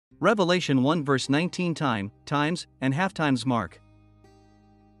Revelation 1 verse 19 times, and half times mark.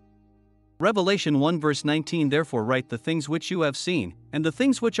 Revelation 1 verse 19 Therefore write the things which you have seen, and the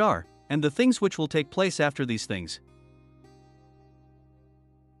things which are, and the things which will take place after these things.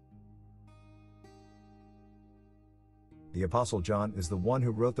 The Apostle John is the one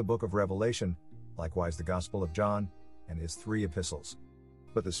who wrote the book of Revelation, likewise the Gospel of John, and his 3 epistles.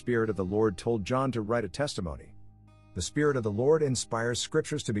 But the Spirit of the Lord told John to write a testimony. The Spirit of the Lord inspires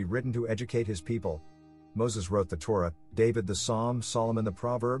scriptures to be written to educate his people. Moses wrote the Torah, David the Psalm, Solomon the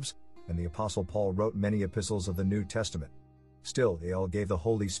Proverbs, and the Apostle Paul wrote many epistles of the New Testament. Still, they all gave the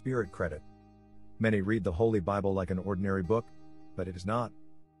Holy Spirit credit. Many read the Holy Bible like an ordinary book, but it is not.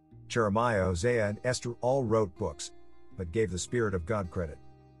 Jeremiah, Hosea, and Esther all wrote books, but gave the Spirit of God credit.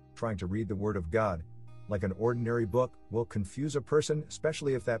 Trying to read the Word of God like an ordinary book will confuse a person,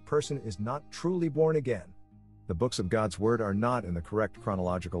 especially if that person is not truly born again. The books of God's Word are not in the correct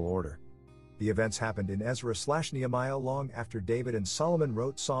chronological order. The events happened in Ezra/Nehemiah long after David and Solomon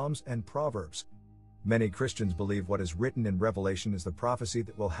wrote Psalms and Proverbs. Many Christians believe what is written in Revelation is the prophecy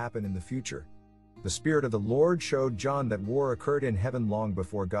that will happen in the future. The Spirit of the Lord showed John that war occurred in heaven long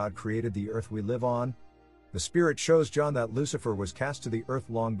before God created the earth we live on. The Spirit shows John that Lucifer was cast to the earth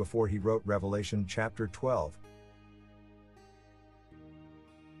long before he wrote Revelation chapter 12.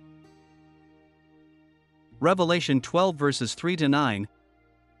 Revelation 12 verses 3 to 9.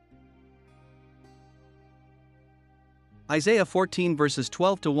 Isaiah 14 verses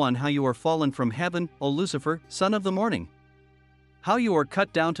 12 to 1 How you are fallen from heaven, O Lucifer, son of the morning! How you are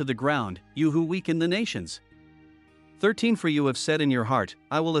cut down to the ground, you who weaken the nations! 13 For you have said in your heart,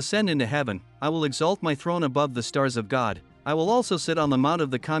 I will ascend into heaven, I will exalt my throne above the stars of God, I will also sit on the mount of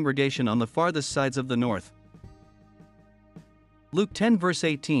the congregation on the farthest sides of the north. Luke 10 verse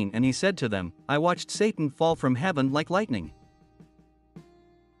 18 And he said to them, I watched Satan fall from heaven like lightning.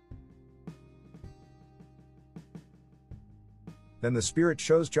 Then the Spirit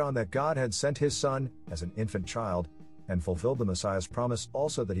shows John that God had sent his Son, as an infant child, and fulfilled the Messiah's promise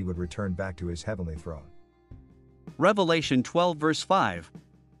also that he would return back to his heavenly throne. Revelation 12 verse 5.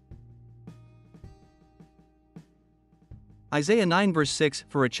 Isaiah 9 verse 6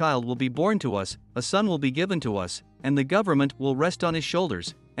 For a child will be born to us, a son will be given to us, and the government will rest on his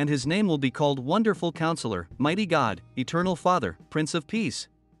shoulders, and his name will be called Wonderful Counselor, Mighty God, Eternal Father, Prince of Peace.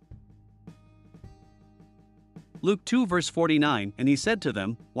 Luke 2 verse 49 And he said to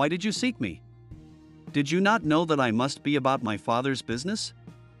them, Why did you seek me? Did you not know that I must be about my Father's business?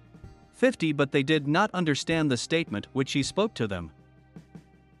 50 But they did not understand the statement which he spoke to them.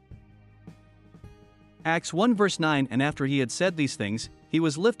 Acts 1 verse 9 And after he had said these things, he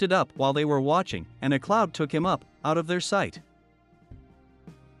was lifted up while they were watching, and a cloud took him up, out of their sight.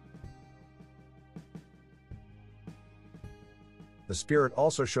 The Spirit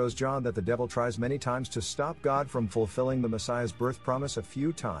also shows John that the devil tries many times to stop God from fulfilling the Messiah's birth promise a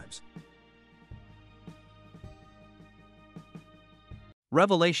few times.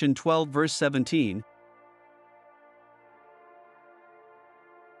 Revelation 12 verse 17.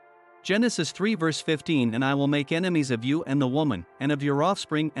 Genesis 3 verse 15 And I will make enemies of you and the woman, and of your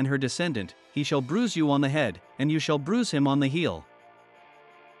offspring and her descendant, he shall bruise you on the head, and you shall bruise him on the heel.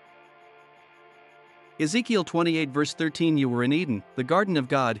 Ezekiel 28 verse 13 You were in Eden, the garden of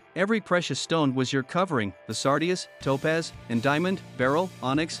God, every precious stone was your covering, the sardius, topaz, and diamond, beryl,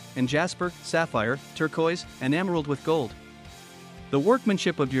 onyx, and jasper, sapphire, turquoise, and emerald with gold. The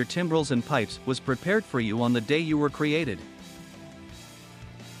workmanship of your timbrels and pipes was prepared for you on the day you were created.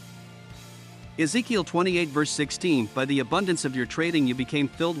 Ezekiel 28 verse 16 By the abundance of your trading you became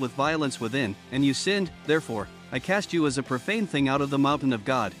filled with violence within, and you sinned, therefore, I cast you as a profane thing out of the mountain of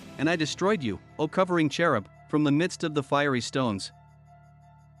God, and I destroyed you, O covering cherub, from the midst of the fiery stones.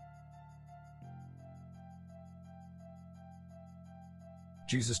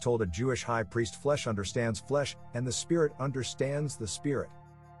 Jesus told a Jewish high priest flesh understands flesh, and the Spirit understands the Spirit.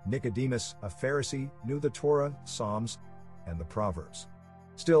 Nicodemus, a Pharisee, knew the Torah, Psalms, and the Proverbs.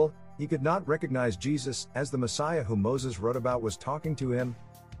 Still, he could not recognize Jesus as the Messiah whom Moses wrote about was talking to him.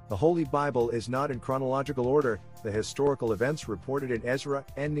 The Holy Bible is not in chronological order. The historical events reported in Ezra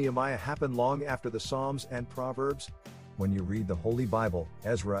and Nehemiah happened long after the Psalms and Proverbs. When you read the Holy Bible,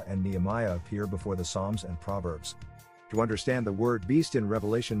 Ezra and Nehemiah appear before the Psalms and Proverbs. To understand the word beast in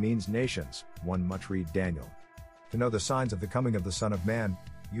Revelation means nations, one must read Daniel. To know the signs of the coming of the Son of Man,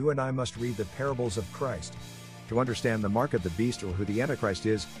 you and I must read the parables of Christ. To understand the mark of the beast or who the Antichrist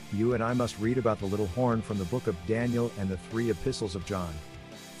is, you and I must read about the little horn from the book of Daniel and the 3 epistles of John.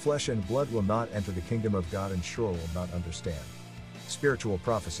 Flesh and blood will not enter the kingdom of God and sure will not understand. Spiritual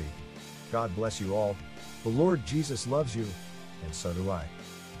prophecy. God bless you all. The Lord Jesus loves you, and so do I.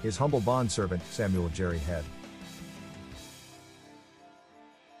 His humble bondservant, Samuel Jerry Head.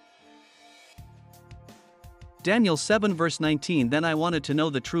 Daniel 7 verse 19. Then I wanted to know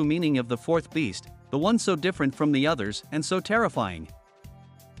the true meaning of the fourth beast, the one so different from the others and so terrifying.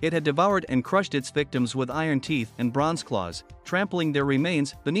 It had devoured and crushed its victims with iron teeth and bronze claws, trampling their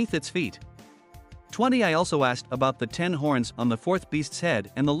remains beneath its feet. 20. I also asked about the 10 horns on the fourth beast's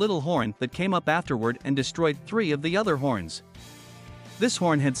head and the little horn that came up afterward and destroyed 3 of the other horns. This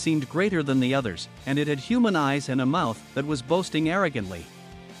horn had seemed greater than the others, and it had human eyes and a mouth that was boasting arrogantly.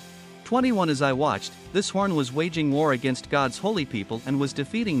 21. As I watched, this horn was waging war against God's holy people and was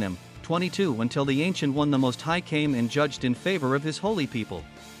defeating them. 22. Until the Ancient One, the Most High, came and judged in favor of his holy people.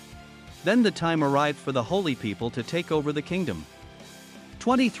 Then the time arrived for the holy people to take over the kingdom.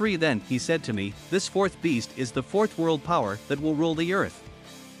 23. Then he said to me, this fourth beast is the fourth world power that will rule the earth.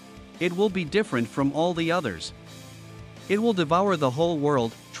 It will be different from all the others. It will devour the whole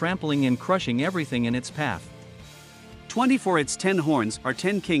world, trampling and crushing everything in its path. 24. Its 10 horns are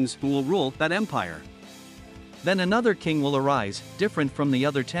 10 kings who will rule that empire. Then another king will arise, different from the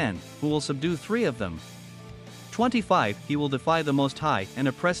other 10, who will subdue 3 of them. 25. He will defy the Most High and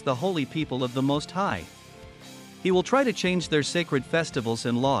oppress the holy people of the Most High. He will try to change their sacred festivals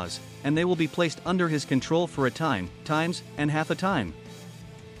and laws, and they will be placed under his control for a time, times, and half a time.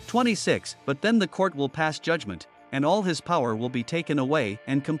 26. But then the court will pass judgment, and all his power will be taken away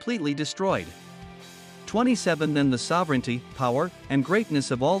and completely destroyed. 27. Then the sovereignty, power, and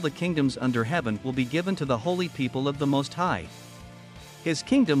greatness of all the kingdoms under heaven will be given to the holy people of the Most High. His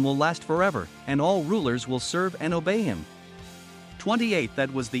kingdom will last forever, and all rulers will serve and obey him. 28.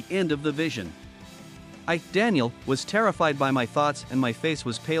 That was the end of the vision. I, Daniel, was terrified by my thoughts and my face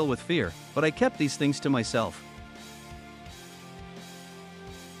was pale with fear, but I kept these things to myself.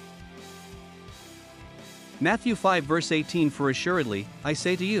 Matthew 5 verse 18. For assuredly, I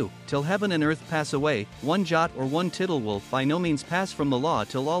say to you, till heaven and earth pass away, one jot or one tittle will by no means pass from the law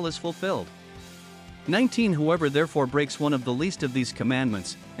till all is fulfilled. 19. Whoever therefore breaks one of the least of these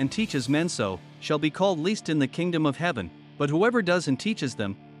commandments, and teaches men so, shall be called least in the kingdom of heaven, but whoever does and teaches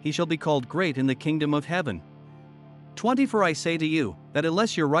them, he shall be called great in the kingdom of heaven. 20. For I say to you, that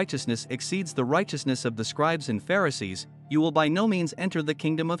unless your righteousness exceeds the righteousness of the scribes and Pharisees, you will by no means enter the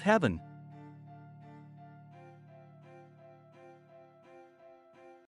kingdom of heaven.